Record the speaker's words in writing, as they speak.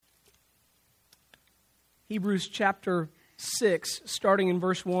Hebrews chapter 6, starting in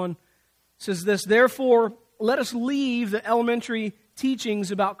verse 1, says this, "Therefore, let us leave the elementary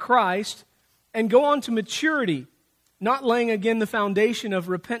teachings about Christ and go on to maturity, not laying again the foundation of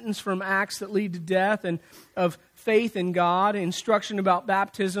repentance from acts that lead to death and of faith in God, instruction about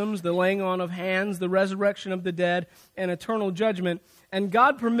baptisms, the laying on of hands, the resurrection of the dead, and eternal judgment. And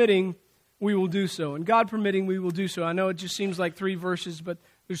God permitting, we will do so." And God permitting, we will do so. I know it just seems like 3 verses, but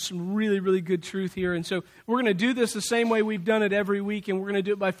there's some really, really good truth here. And so we're going to do this the same way we've done it every week, and we're going to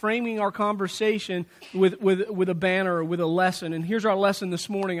do it by framing our conversation with a banner or with a lesson. And here's our lesson this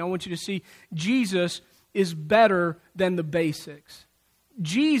morning. I want you to see Jesus is better than the basics.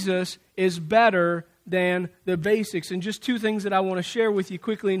 Jesus is better than the basics. And just 2 things that I want to share with you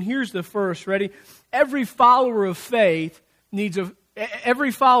quickly. And here's the first. Ready? Every follower of faith needs a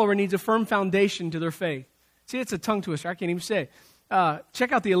firm foundation to their faith. See, it's a tongue twister. I can't even say it.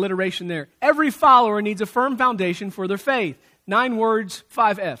 Check out the alliteration there. Every follower needs a firm foundation for their faith. 9 words,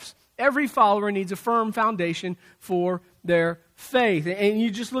 5 F's. Every follower needs a firm foundation for their faith. And you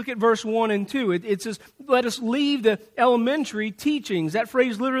just look at verse 1 and 2. It says, let us leave the elementary teachings. That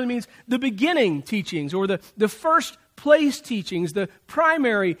phrase literally means the beginning teachings or the first place teachings, the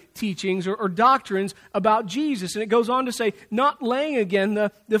primary teachings or doctrines about Jesus. And it goes on to say, not laying again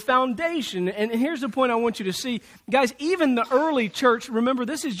the foundation. And here's the point I want you to see. Guys, even the early church, remember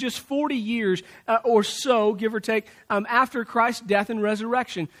this is just 40 years or so, give or take, after Christ's death and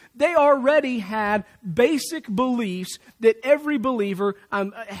resurrection. They already had basic beliefs that every believer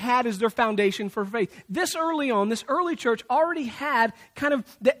had as their foundation for faith. This early on, this early church already had kind of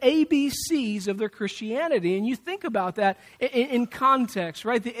the ABCs of their Christianity. And you think about that in context,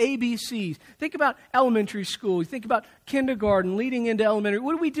 right? The ABCs. Think about elementary school. You think about kindergarten, leading into elementary.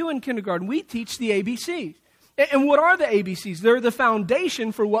 What do we do in kindergarten? We teach the ABCs. And what are the ABCs? They're the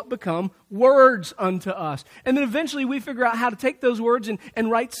foundation for what become words unto us. And then eventually we figure out how to take those words and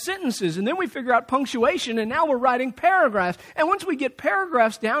write sentences. And then we figure out punctuation, and now we're writing paragraphs. And once we get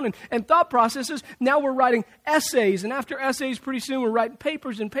paragraphs down and thought processes, now we're writing essays. And after essays, pretty soon we're writing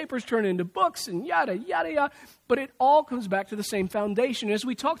papers, and papers turn into books, and yada, yada, yada. But it all comes back to the same foundation. As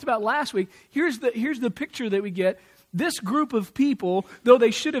we talked about last week, here's the picture that we get. This group of people, though they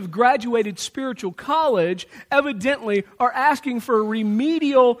should have graduated spiritual college, evidently are asking for a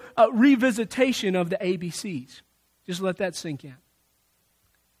remedial revisitation of the ABCs. Just let that sink in.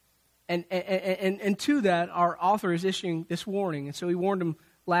 And to that, our author is issuing this warning. And so he warned them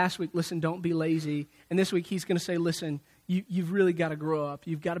last week, listen, don't be lazy. And this week he's going to say, listen, you've really got to grow up.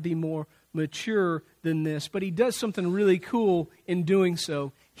 You've got to be more mature than this. But he does something really cool in doing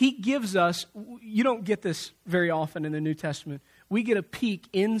so. He gives us, you don't get this very often in the New Testament, we get a peek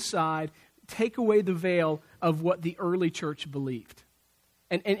inside, take away the veil of what the early church believed.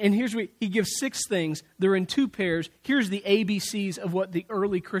 And here's what he gives 6 things. They're in 2 pairs. Here's the ABCs of what the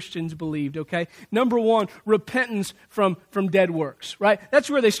early Christians believed, okay? Number 1, repentance from dead works, right? That's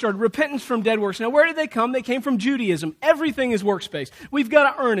where they started, repentance from dead works. Now, where did they come? They came from Judaism. Everything is works-based. We've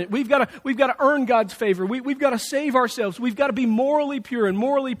got to earn it. We've got to earn God's favor. We've got to save ourselves. We've got to be morally pure and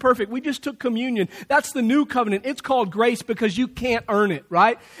morally perfect. We just took communion. That's the new covenant. It's called grace because you can't earn it,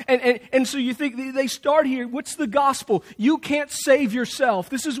 right? And so you think they start here. What's the gospel? You can't save yourself.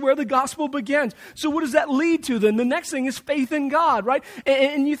 This is where the gospel begins. So what does that lead to then? The next thing is faith in God, right?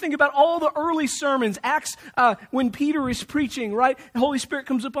 And you think about all the early sermons, Acts, when Peter is preaching, right? The Holy Spirit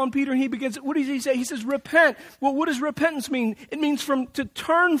comes upon Peter and he begins, what does he say? He says, repent. Well, what does repentance mean? It means to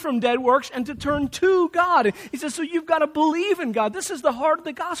turn from dead works and to turn to God. He says, so you've got to believe in God. This is the heart of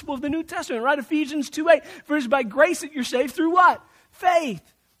the gospel of the New Testament, right? Ephesians 2:8, for it is by grace that you're saved through what?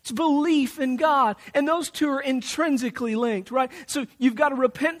 Faith. It's belief in God. And those 2 are intrinsically linked, right? So you've got to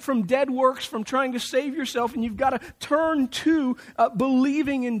repent from dead works, from trying to save yourself, and you've got to turn to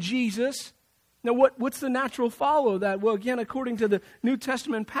believing in Jesus. Now, what's the natural follow of that? Well, again, according to the New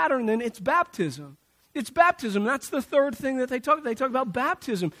Testament pattern, then it's baptism. It's baptism. That's the 3rd thing that they talk about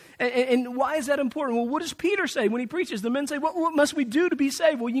baptism. And why is that important? Well, what does Peter say when he preaches? The men say, what must we do to be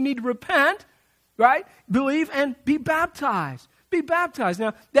saved? Well, you need to repent, right? Believe and be baptized. Be baptized.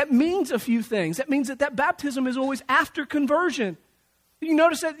 Now, that means a few things. That means that baptism is always after conversion. You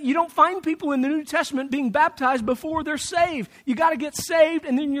notice that you don't find people in the New Testament being baptized before they're saved. You got to get saved,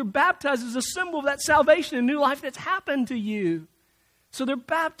 and then you're baptized as a symbol of that salvation and new life that's happened to you. So they're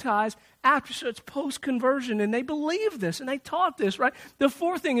baptized after, so it's post-conversion, and they believe this, and they taught this, right? The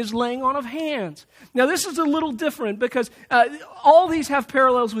 4th thing is laying on of hands. Now, this is a little different because all these have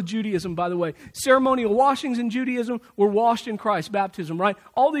parallels with Judaism, by the way. Ceremonial washings in Judaism were washed in Christ, baptism, right?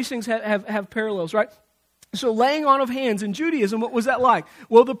 All these things have parallels, right? So laying on of hands in Judaism, what was that like?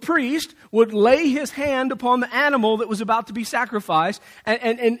 Well, the priest would lay his hand upon the animal that was about to be sacrificed,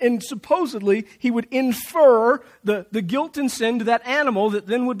 and supposedly he would infer the guilt and sin to that animal that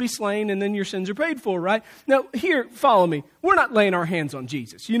then would be slain, and then your sins are paid for, right? Now, here, follow me. We're not laying our hands on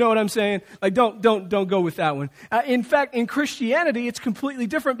Jesus. You know what I'm saying? Like, don't go with that one. In fact, in Christianity, it's completely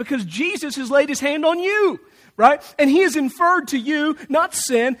different because Jesus has laid his hand on you. Right? And he has inferred to you not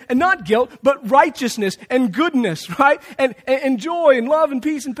sin and not guilt, but righteousness and goodness, right? And joy and love and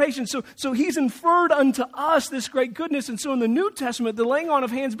peace and patience. So he's inferred unto us this great goodness. And so in the New Testament, the laying on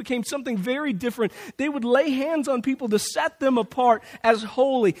of hands became something very different. They would lay hands on people to set them apart as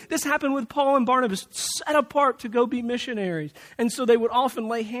holy. This happened with Paul and Barnabas, set apart to go be missionaries. And so they would often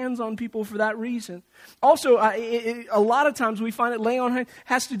lay hands on people for that reason. Also, a lot of times we find that laying on hands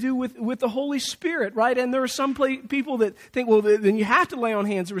has to do with the Holy Spirit, right? And there are some people that think, well, then you have to lay on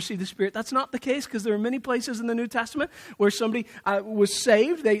hands to receive the Spirit. That's not the case, because there are many places in the New Testament where somebody was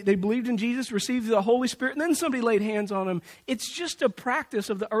saved, they believed in Jesus, received the Holy Spirit, and then somebody laid hands on them. It's just a practice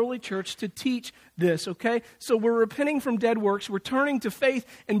of the early church to teach this, okay? So we're repenting from dead works, we're turning to faith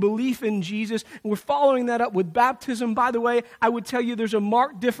and belief in Jesus, and we're following that up with baptism. By the way, I would tell you there's a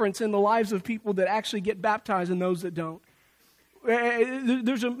marked difference in the lives of people that actually get baptized and those that don't.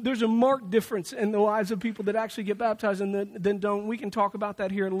 There's a marked difference in the lives of people that actually get baptized and then don't. We can talk about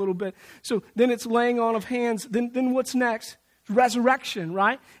that here in a little bit. So then it's laying on of hands. Then what's next? Resurrection,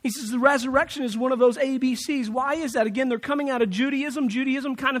 right? He says the resurrection is one of those ABCs. Why is that? Again, they're coming out of Judaism.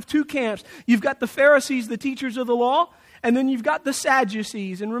 Judaism, kind of two camps. You've got the Pharisees, the teachers of the law, and then you've got the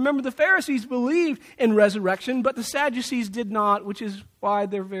Sadducees. And remember, the Pharisees believed in resurrection, but the Sadducees did not, which is why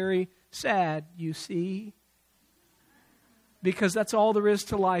they're very sad, you see. Because that's all there is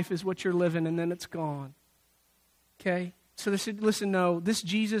to life, is what you're living, and then it's gone. Okay? So they said, listen, no, this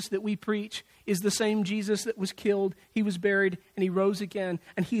Jesus that we preach is the same Jesus that was killed, he was buried, and he rose again,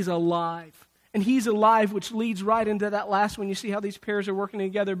 and he's alive. And he's alive, which leads right into that last one. You see how these pairs are working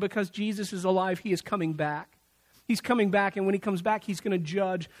together? Because Jesus is alive, he is coming back. He's coming back, and when he comes back, he's going to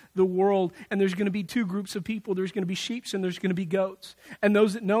judge the world. And there's going to be two groups of people. There's going to be sheep and there's going to be goats. And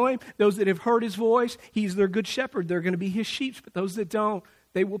those that know him, those that have heard his voice, he's their good shepherd. They're going to be his sheep. But those that don't,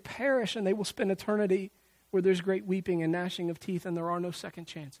 they will perish, and they will spend eternity where there's great weeping and gnashing of teeth, and there are no second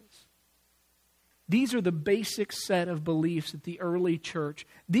chances. These are the basic set of beliefs at the early church.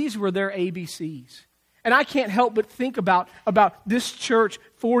 These were their ABCs. And I can't help but think about this church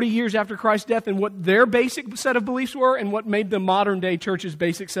 40 years after Christ's death and what their basic set of beliefs were and what made the modern day church's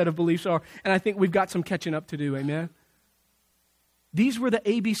basic set of beliefs are. And I think we've got some catching up to do, amen? These were the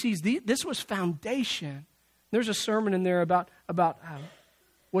ABCs. This was foundation. There's a sermon in there about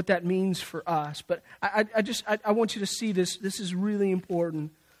what that means for us. But I want you to see this. This is really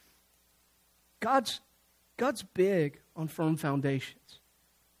important. God's big on firm foundations.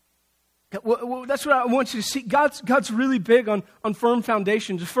 Well, that's what I want you to see. God's really big on firm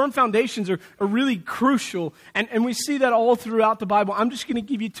foundations. Firm foundations are really crucial. And we see that all throughout the Bible. I'm just going to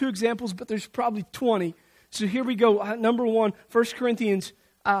give you 2 examples, but there's probably 20. So here we go. Number 1, 1 Corinthians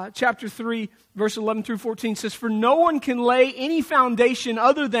chapter 3, verse 11 through 14 says, "For no one can lay any foundation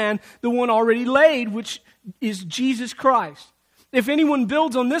other than the one already laid, which is Jesus Christ. If anyone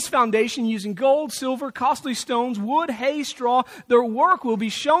builds on this foundation using gold, silver, costly stones, wood, hay, straw, their work will be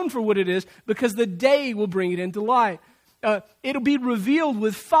shown for what it is, because the day will bring it into light. It'll be revealed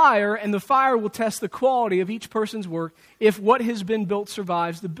with fire, and the fire will test the quality of each person's work. If what has been built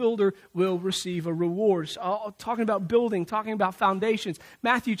survives, the builder will receive a reward." So, talking about building, talking about foundations.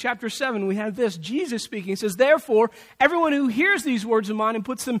 Matthew chapter 7, we have this. Jesus speaking says, "Therefore, everyone who hears these words of mine and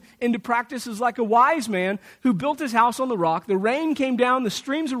puts them into practice is like a wise man who built his house on the rock. The rain came down, the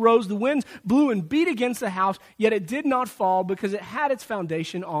streams arose, the winds blew and beat against the house, yet it did not fall because it had its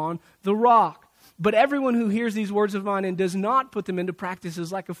foundation on the rock. But everyone who hears these words of mine and does not put them into practice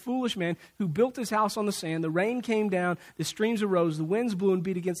is like a foolish man who built his house on the sand. The rain came down, the streams arose, the winds blew and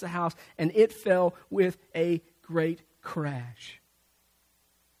beat against the house, and it fell with a great crash."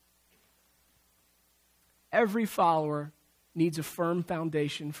 Every follower needs a firm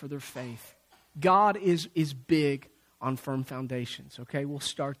foundation for their faith. God is big on firm foundations, okay? We'll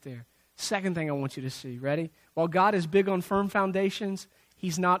start there. Second thing I want you to see, ready? While God is big on firm foundations,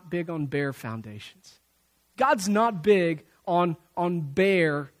 He's not big on bare foundations. God's not big on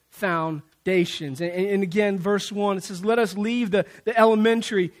bare foundations. And again, verse 1, it says, "Let us leave the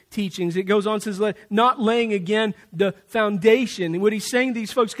elementary teachings." It goes on and says, not laying again the foundation. And what he's saying to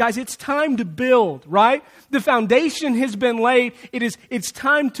these folks, guys, it's time to build, right? The foundation has been laid. It's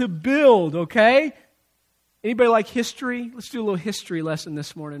time to build, okay? Anybody like history? Let's do a little history lesson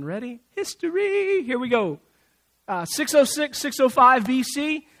this morning. Ready? History. Here we go. 606, 605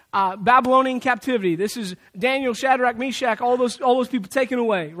 BC, Babylonian captivity. This is Daniel, Shadrach, Meshach, all those people taken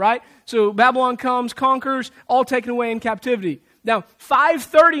away, right? So Babylon comes, conquers, all taken away in captivity. Now,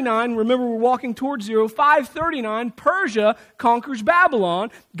 539, remember we're walking towards zero, 539, Persia conquers Babylon.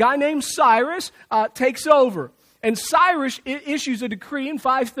 Guy named Cyrus takes over. And Cyrus issues a decree in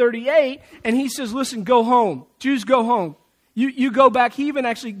 538, and he says, listen, go home. Jews, go home. You go back. He even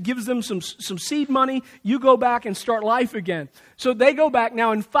actually gives them some seed money. You go back and start life again. So they go back.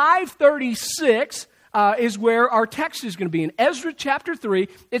 Now in 536 is where our text is going to be. In Ezra chapter 3,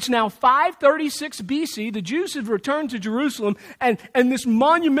 it's now 536 BC. The Jews have returned to Jerusalem, and this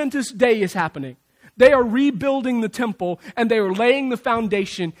monumentous day is happening. They are rebuilding the temple, and they are laying the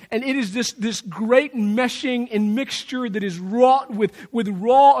foundation, and it is this great meshing and mixture that is wrought with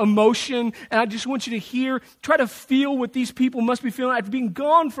raw emotion. And I just want you to try to feel what these people must be feeling after being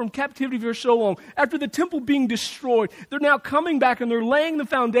gone from captivity for so long, after the temple being destroyed. They're now coming back, and they're laying the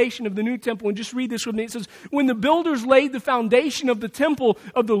foundation of the new temple. And just read this with me. It says, when the builders laid the foundation of the temple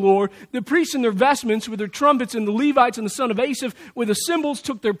of the Lord, the priests in their vestments with their trumpets, and the Levites and the son of Asaph with the cymbals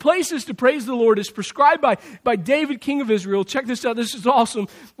took their places to praise the Lord as prescribed by David, king of Israel. Check this out. This is awesome.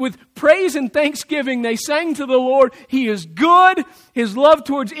 With praise and thanksgiving, they sang to the Lord. He is good. His love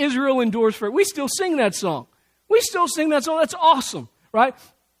towards Israel endures forever. We still sing that song. That's awesome, right?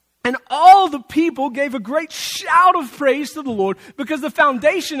 And all the people gave a great shout of praise to the Lord because the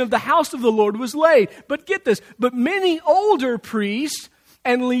foundation of the house of the Lord was laid. But get this, but many older priests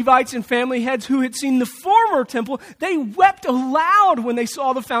and Levites and family heads who had seen the former temple, they wept aloud when they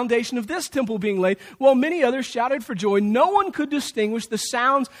saw the foundation of this temple being laid, while many others shouted for joy. No one could distinguish the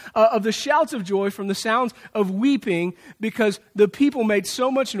sounds of the shouts of joy from the sounds of weeping because the people made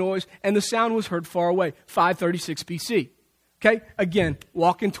so much noise and the sound was heard far away. 536 BC. Okay, again,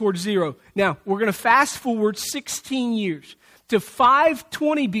 walking towards zero. Now, we're going to fast forward 16 years. To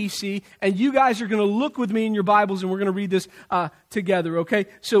 520 BC, and you guys are going to look with me in your Bibles, and we're going to read this together, okay?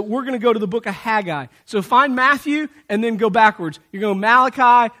 So we're going to go to the book of Haggai. So find Matthew, and then go backwards. You're going to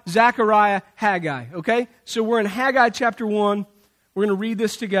Malachi, Zechariah, Haggai, okay? So we're in Haggai chapter 1. We're going to read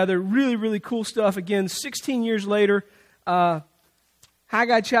this together. Really, really cool stuff. Again, 16 years later,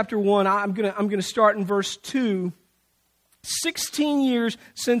 Haggai chapter 1, I'm going to start in verse 2. 16 years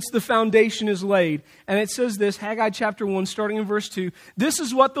since the foundation is laid. And it says this, Haggai chapter 1, starting in verse 2. This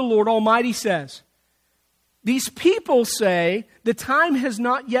is what the Lord Almighty says. These people say, the time has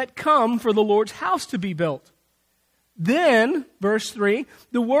not yet come for the Lord's house to be built. Then, verse 3,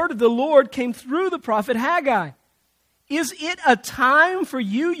 the word of the Lord came through the prophet Haggai. Is it a time for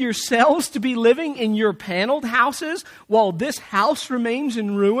you yourselves to be living in your paneled houses while this house remains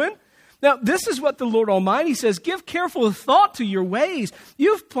in ruin? Now, this is what the Lord Almighty says. Give careful thought to your ways.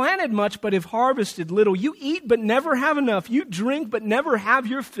 You've planted much, but have harvested little. You eat, but never have enough. You drink, but never have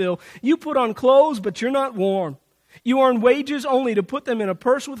your fill. You put on clothes, but you're not warm. You earn wages only to put them in a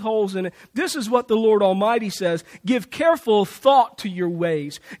purse with holes in it. This is what the Lord Almighty says. Give careful thought to your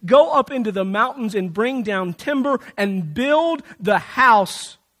ways. Go up into the mountains and bring down timber and build the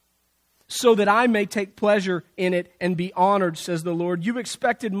house, so that I may take pleasure in it and be honored, says the Lord. You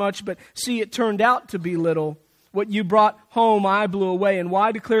expected much, but see, it turned out to be little. What you brought home, I blew away. And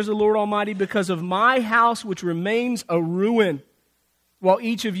why, declares the Lord Almighty? Because of my house, which remains a ruin, while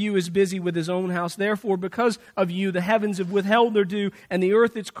each of you is busy with his own house. Therefore, because of you, the heavens have withheld their dew, and the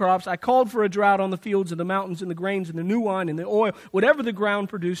earth its crops. I called for a drought on the fields and the mountains and the grains and the new wine and the oil, whatever the ground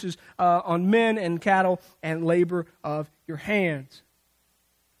produces, on men and cattle and labor of your hands.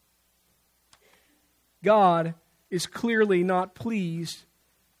 God is clearly not pleased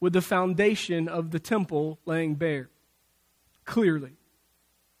with the foundation of the temple laying bare. Clearly.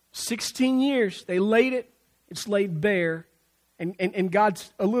 16 years, they laid it, it's laid bare, and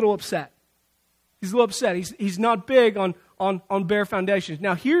God's a little upset. He's a little upset. He's not big on bare foundations.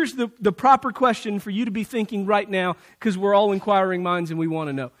 Now, here's the proper question for you to be thinking right now, because we're all inquiring minds and we want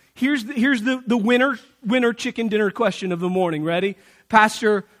to know. Here's the winner chicken dinner question of the morning. Ready?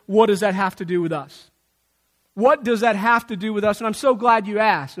 Pastor, what does that have to do with us? What does that have to do with us? And I'm so glad you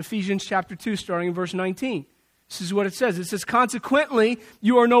asked. Ephesians chapter 2, starting in verse 19. This is what it says. It says, consequently,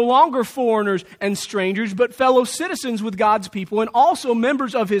 you are no longer foreigners and strangers, but fellow citizens with God's people and also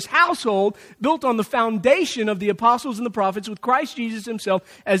members of his household, built on the foundation of the apostles and the prophets, with Christ Jesus himself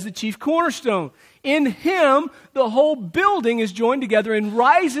as the chief cornerstone. In him, the whole building is joined together and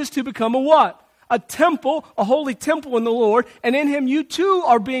rises to become a what? A temple, a holy temple in the Lord, and in him you too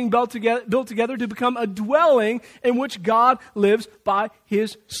are being built together to become a dwelling in which God lives by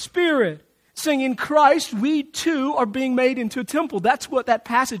his Spirit. saying in Christ, we too are being made into a temple. That's what that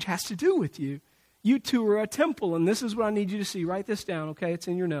passage has to do with you. You too are a temple, and this is what I need you to see. Write this down, okay? It's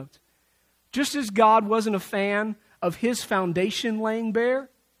in your notes. Just as God wasn't a fan of his foundation laying bare,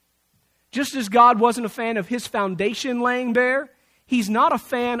 just as God wasn't a fan of his foundation laying bare, he's not a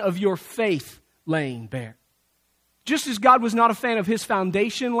fan of your faith laying bare. Just as God was not a fan of his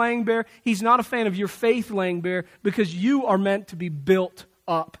foundation laying bare, he's not a fan of your faith laying bare, because you are meant to be built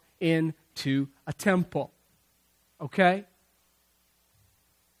up into a temple. Okay?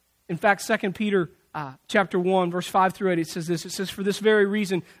 In fact, 2 Peter chapter 1, verse 5 through 8, it says this. It says, for this very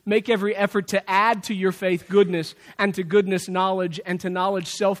reason, make every effort to add to your faith goodness, and to goodness knowledge, and to knowledge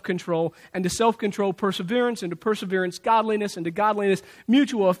self-control, and to self-control perseverance, and to perseverance godliness, and to godliness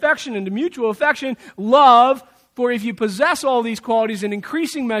mutual affection, and to mutual affection love. For if you possess all these qualities in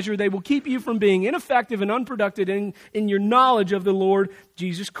increasing measure, they will keep you from being ineffective and unproductive in your knowledge of the Lord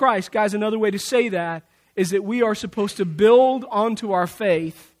Jesus Christ. Guys, another way to say that is that we are supposed to build onto our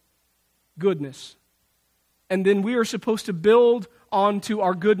faith goodness. And then we are supposed to build onto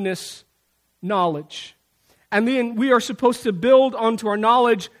our goodness knowledge. And then we are supposed to build onto our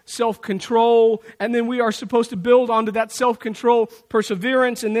knowledge self-control. And then we are supposed to build onto that self-control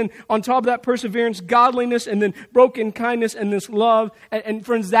perseverance. And then on top of that perseverance, godliness. And then broken kindness and this love. And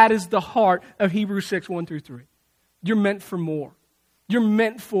friends, that is the heart of Hebrews 6, 1 through 3. You're meant for more. You're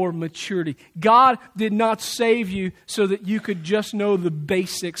meant for maturity. God did not save you so that you could just know the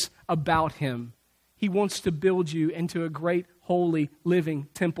basics about him. He wants to build you into a great, holy, living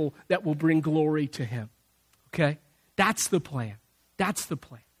temple that will bring glory to him. Okay? That's the plan. That's the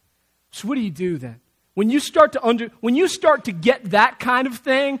plan. So what do you do then? When you start to get that kind of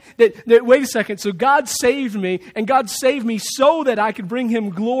thing, that wait a second, so God saved me, and God saved me so that I could bring him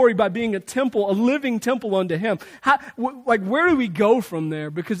glory by being a temple, a living temple unto him. Where do we go from there?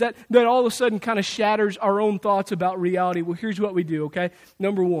 Because that all of a sudden kind of shatters our own thoughts about reality. Well, here's what we do, okay?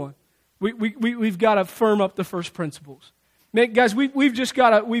 Number one, we've got to firm up the first principles. Man, guys,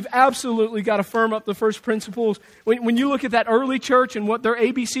 we've absolutely got to firm up the first principles. When you look at that early church and what their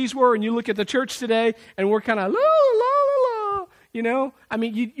ABCs were, and you look at the church today, and we're kind of la la la la, you know. I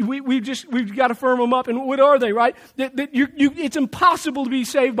mean, we've got to firm them up. And what are they, right? It's impossible to be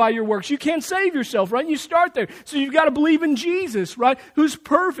saved by your works. You can't save yourself, right? And you start there, so you've got to believe in Jesus, right? Who's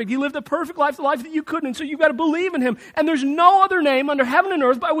perfect? He lived a perfect life, the life that you couldn't. And so you've got to believe in him. And there's no other name under heaven and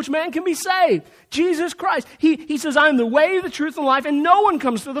earth by which man can be saved. Jesus Christ. He says, I am the way, the truth, and life, and no one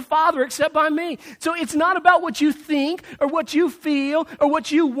comes to the Father except by me. So it's not about what you think or what you feel or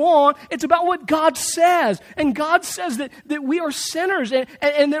what you want. It's about what God says. And God says that we are sinners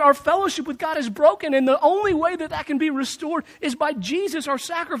and that our fellowship with God is broken. And the only way that can be restored is by Jesus, our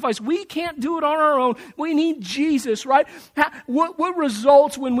sacrifice. We can't do it on our own. We need Jesus, right? What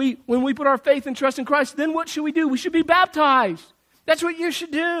results when we put our faith and trust in Christ? Then what should we do? We should be baptized. That's what you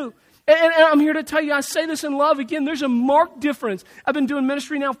should do. And I'm here to tell you, I say this in love again, there's a marked difference. I've been doing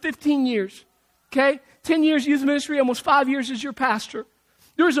ministry now 15 years, okay? 10 years youth ministry, almost 5 years as your pastor.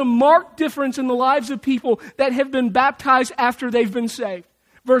 There's a marked difference in the lives of people that have been baptized after they've been saved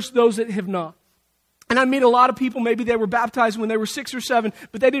versus those that have not. And I meet a lot of people, maybe they were baptized when they were 6 or 7,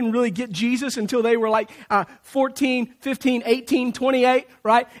 but they didn't really get Jesus until they were like 14, 15, 18, 28,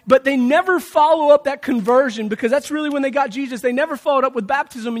 right? But they never follow up that conversion because that's really when they got Jesus. They never followed up with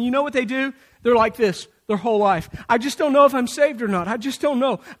baptism. And you know what they do? They're like this their whole life. I just don't know if I'm saved or not. I just don't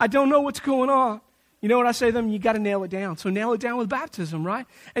know. I don't know what's going on. You know what I say to them? You got to nail it down. So nail it down with baptism, right?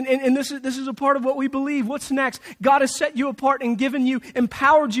 And this is a part of what we believe. What's next? God has set you apart and given you,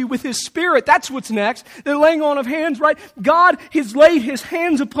 empowered you with his Spirit. That's what's next. The laying on of hands, right? God has laid his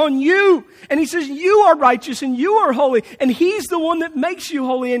hands upon you. And he says, you are righteous and you are holy. And he's the one that makes you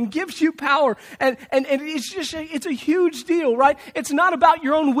holy and gives you power. And it's a huge deal, right? It's not about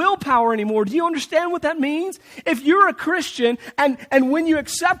your own willpower anymore. Do you understand what that means? If you're a Christian and when you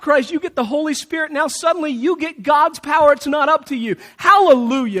accept Christ, you get the Holy Spirit. Now suddenly you get God's power. It's not up to you.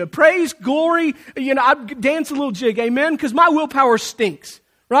 Hallelujah. Praise, glory. You know, I dance a little jig. Amen. Because my willpower stinks.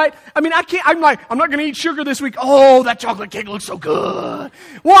 Right? I mean, I'm not going to eat sugar this week. Oh, that chocolate cake looks so good.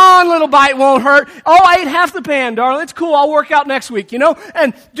 One little bite won't hurt. Oh, I ate half the pan, darling. It's cool. I'll work out next week, you know?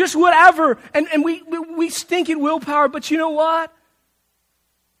 And just whatever. And we stink at willpower, but you know what?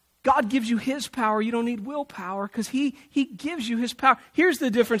 God gives you his power. You don't need willpower because he gives you his power. Here's the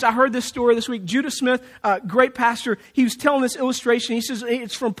difference. I heard this story this week. Judah Smith, great pastor, he was telling this illustration. He says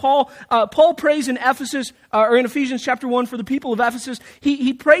it's from Paul. Paul prays in Ephesus, or in Ephesians chapter 1 for the people of Ephesus.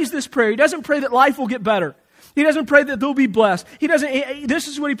 He prays this prayer. He doesn't pray that life will get better. He doesn't pray that they'll be blessed. This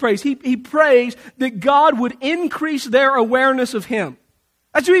is what he prays. He prays that God would increase their awareness of him.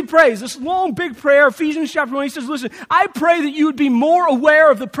 That's what he prays. This long, big prayer, Ephesians chapter 1, he says, listen, I pray that you would be more aware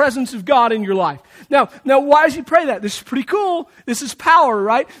of the presence of God in your life. Now, why does he pray that? This is pretty cool. This is power,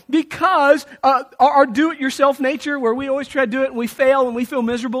 right? Because our do-it-yourself nature, where we always try to do it and we fail and we feel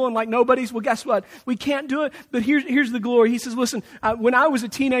miserable and like nobody's, well, guess what? We can't do it, but here's the glory. He says, listen, when I was a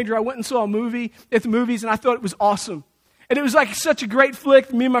teenager, I went and saw a movie at the movies and I thought it was awesome. And it was like such a great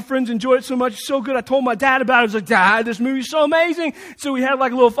flick. Me and my friends enjoyed it so much. So good. I told my dad about it. I was like, Dad, this movie's so amazing. So we had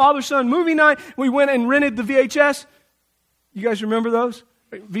like a little father-son movie night. We went and rented the VHS. You guys remember those?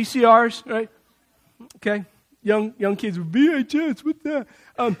 VCRs, right? Okay. Young kids were, VHS, what's that?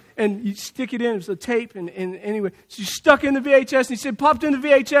 And you stick it in, it's a tape, and anyway, so you stuck in the VHS, and he said, popped in the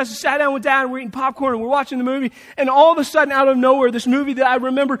VHS, and sat down with Dad, and we're eating popcorn, and we're watching the movie, and all of a sudden, out of nowhere, this movie that I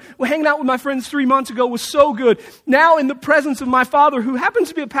remember hanging out with my friends 3 months ago was so good. Now, in the presence of my father, who happens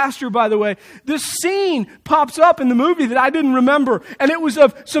to be a pastor, by the way, this scene pops up in the movie that I didn't remember, and it was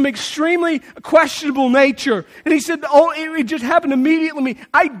of some extremely questionable nature. And he said, it just happened immediately.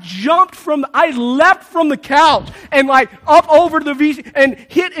 I leapt from the couch, and like up over to the VCR, and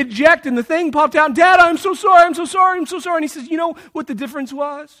hit eject, and the thing popped out. Dad, I'm so sorry. And he says, you know what the difference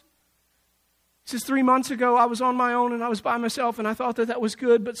was? He says, 3 months ago, I was on my own and I was by myself and I thought that was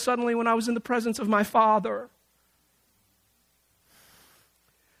good, but suddenly when I was in the presence of my Father,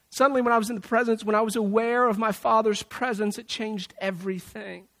 when I was aware of my Father's presence, it changed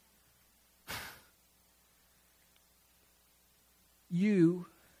everything. You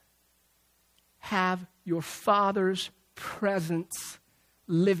have your Father's presence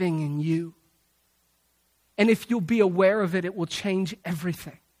living in you. And if you'll be aware of it, it will change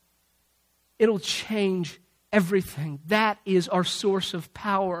everything. It'll change everything. That is our source of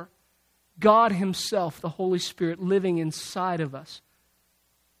power. God Himself, the Holy Spirit, living inside of us.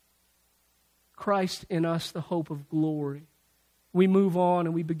 Christ in us, the hope of glory. We move on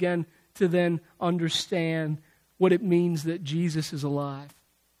and we begin to then understand what it means that Jesus is alive.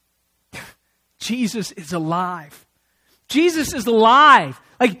 Jesus is alive. Jesus is alive.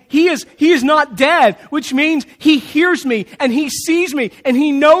 Like he is not dead, which means He hears me and He sees me and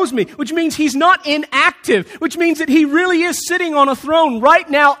He knows me, which means He's not inactive, which means that He really is sitting on a throne right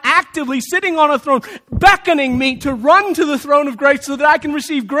now, actively sitting on a throne, beckoning me to run to the throne of grace so that I can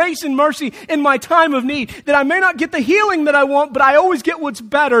receive grace and mercy in my time of need, that I may not get the healing that I want, but I always get what's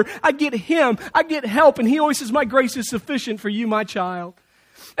better. I get Him, I get help, and He always says, my grace is sufficient for you, my child.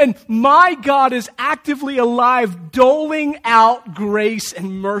 And my God is actively alive, doling out grace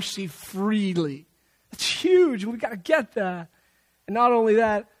and mercy freely. It's huge. We've got to get that. And not only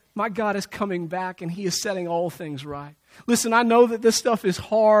that, my God is coming back and He is setting all things right. Listen, I know that this stuff is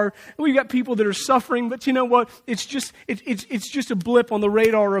hard. We've got people that are suffering, but you know what? It's just a blip on the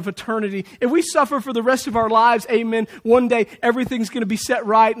radar of eternity. If we suffer for the rest of our lives, amen, one day everything's going to be set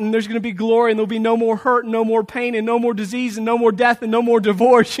right and there's going to be glory and there'll be no more hurt and no more pain and no more disease and no more death and no more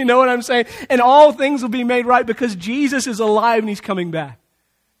divorce. You know what I'm saying? And all things will be made right because Jesus is alive and He's coming back.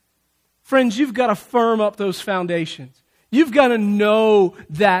 Friends, you've got to firm up those foundations. You've got to know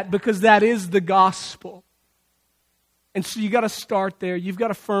that because that is the gospel. And so you got to start there. You've got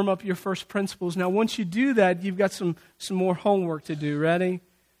to firm up your first principles. Now, once you do that, you've got some more homework to do. Ready?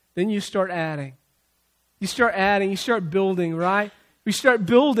 Then you start adding. You start adding. You start building, right? We start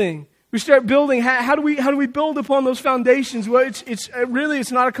building. How do we build upon those foundations? Well,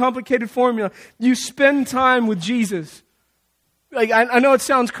 it's not a complicated formula. You spend time with Jesus. Like I know it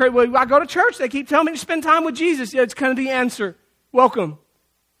sounds crazy. Well, I go to church. They keep telling me to spend time with Jesus. Yeah, it's kind of the answer. Welcome.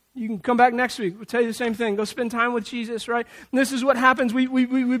 You can come back next week. We'll tell you the same thing. Go spend time with Jesus, right? And this is what happens. We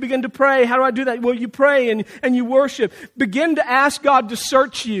begin to pray. How do I do that? Well, you pray and you worship. Begin to ask God to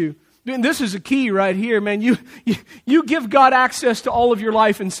search you. And this is a key right here, man. You give God access to all of your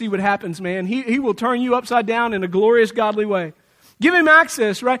life and see what happens, man. He will turn you upside down in a glorious, godly way. Give Him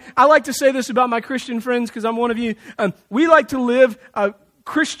access, right? I like to say this about my Christian friends because I'm one of you. We like to live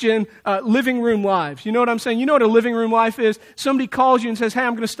Christian living room lives. You know what I'm saying? You know what a living room life is? Somebody calls you and says, hey,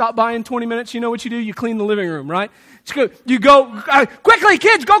 I'm going to stop by in 20 minutes. You know what you do? You clean the living room, right? You go, quickly,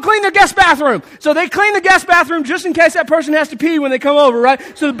 kids, go clean the guest bathroom. So they clean the guest bathroom just in case that person has to pee when they come over, right?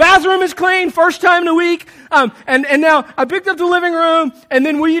 So the bathroom is clean, first time in a week. And now I picked up the living room, and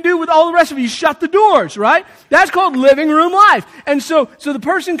then what do you do with all the rest of it? You shut the doors, right? That's called living room life. And so the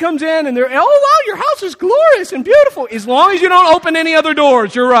person comes in, and they're, oh, wow, your house is glorious and beautiful. As long as you don't open any other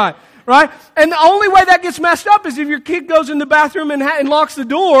doors, you're right. Right? And the only way that gets messed up is if your kid goes in the bathroom and locks the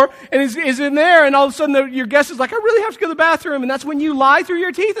door and is in there, and all of a sudden your guest is like, I really have to go to the bathroom. And that's when you lie through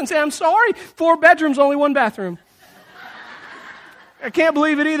your teeth and say, I'm sorry, 4 bedrooms, only 1 bathroom. I can't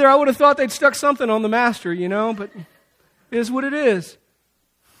believe it either. I would have thought they'd stuck something on the master, but it is what it is.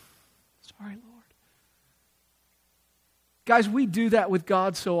 Guys, we do that with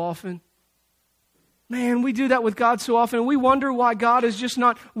God so often. Man, we do that with God so often. We wonder why God is just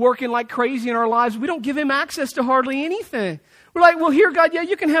not working like crazy in our lives. We don't give Him access to hardly anything. We're like, well, here, God, yeah,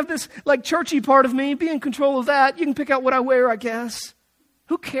 you can have this like churchy part of me. Be in control of that. You can pick out what I wear, I guess.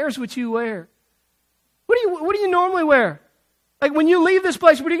 Who cares what you wear? What do you normally wear? Like when you leave this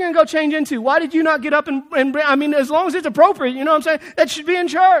place, what are you going to go change into? Why did you not get up and I mean, as long as it's appropriate, you know what I'm saying? That should be in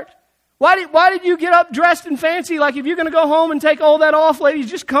church. Why did you get up dressed and fancy? Like if you're going to go home and take all that off, ladies,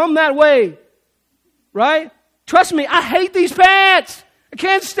 just come that way. Right? Trust me, I hate these pants. I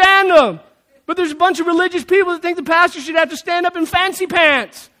can't stand them. But there's a bunch of religious people that think the pastor should have to stand up in fancy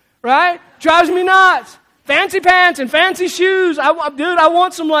pants. Right? Drives me nuts. Fancy pants and fancy shoes. I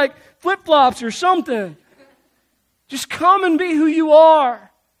want some like flip-flops or something. Just come and be who you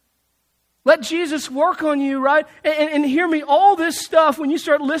are. Let Jesus work on you, right? And hear me, all this stuff, when you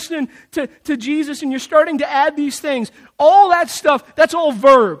start listening to Jesus and you're starting to add these things, all that stuff, that's all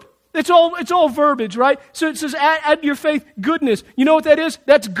verb. It's all verbiage, right? So it says, add to your faith goodness. You know what that is?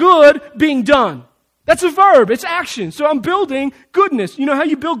 That's good being done. That's a verb. It's action. So I'm building goodness. You know how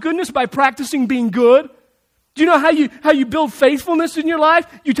you build goodness? By practicing being good. Do you know how you build faithfulness in your life?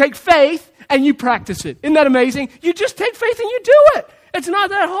 You take faith and you practice it. Isn't that amazing? You just take faith and you do it. It's not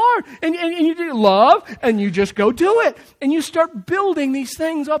that hard. And you do love, and you just go do it. And you start building these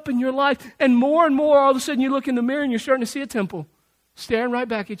things up in your life. And more, all of a sudden, you look in the mirror and you're starting to see a temple staring right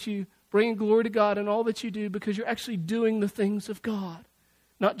back at you, bringing glory to God in all that you do because you're actually doing the things of God,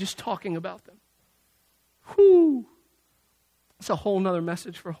 not just talking about them. Whew. It's a whole nother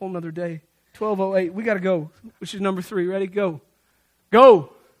message for a whole nother day. 12:08. We got to go, which is number 3. Ready? Go.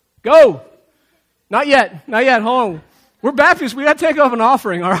 Go. Go. Not yet. Hold on. We're Baptists. We got to take off an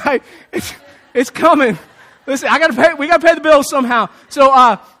offering, all right? It's coming. Listen, we got to pay the bills somehow.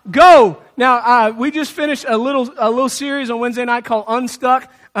 So go. Now, we just finished a little series on Wednesday night called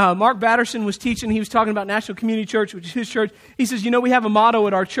Unstuck. Mark Batterson was teaching. He was talking about National Community Church, which is his church. He says, we have a motto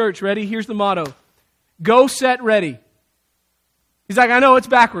at our church. Ready? Here's the motto. Go, set, ready. He's like, I know it's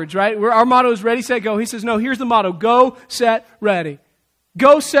backwards, right? Our motto is ready, set, go. He says, no, here's the motto. Go, set, ready.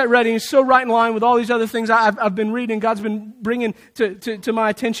 Go, set, ready. And it's so right in line with all these other things I've been reading, God's been bringing to my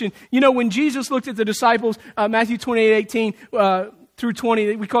attention. When Jesus looked at the disciples, Matthew 28:18 through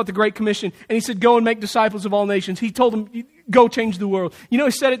 20, we call it the Great Commission, and He said, go and make disciples of all nations. He told them, go change the world.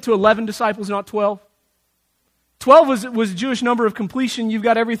 He said it to 11 disciples, not 12. 12 was the Jewish number of completion. You've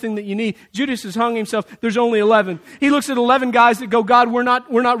got everything that you need. Judas has hung himself. There's only 11. He looks at 11 guys that go, God, we're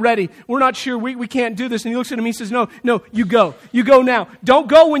not ready. We're not sure. We can't do this. And He looks at him. He says, no, you go. You go now. Don't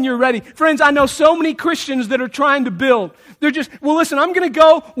go when you're ready. Friends, I know so many Christians that are trying to build. They're just, listen, I'm going to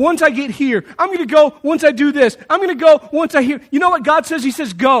go once I get here. I'm going to go once I do this. I'm going to go once I hear. You know what God says? He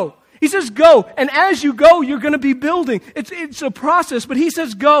says, go. He says, go. And as you go, you're going to be building. It's a process, but He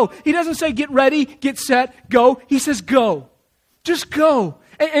says, go. He doesn't say, get ready, get set, go. He says, go. Just go.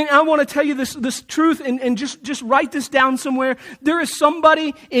 And I want to tell you this truth and just write this down somewhere. There is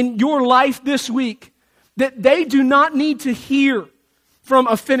somebody in your life this week that they do not need to hear from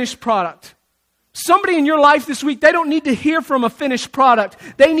a finished product. Somebody in your life this week, they don't need to hear from a finished product.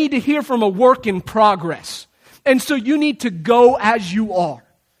 They need to hear from a work in progress. And so you need to go as you are.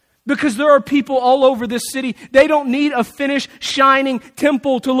 Because there are people all over this city, they don't need a finished, shining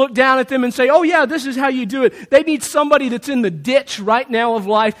temple to look down at them and say, oh yeah, this is how you do it. They need somebody that's in the ditch right now of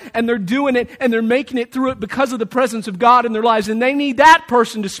life, and they're doing it, and they're making it through it because of the presence of God in their lives. And they need that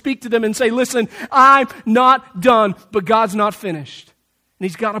person to speak to them and say, listen, I'm not done, but God's not finished. And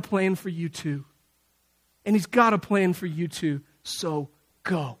He's got a plan for you too. And He's got a plan for you too. So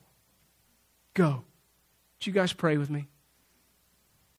go. Go. Would you guys pray with me?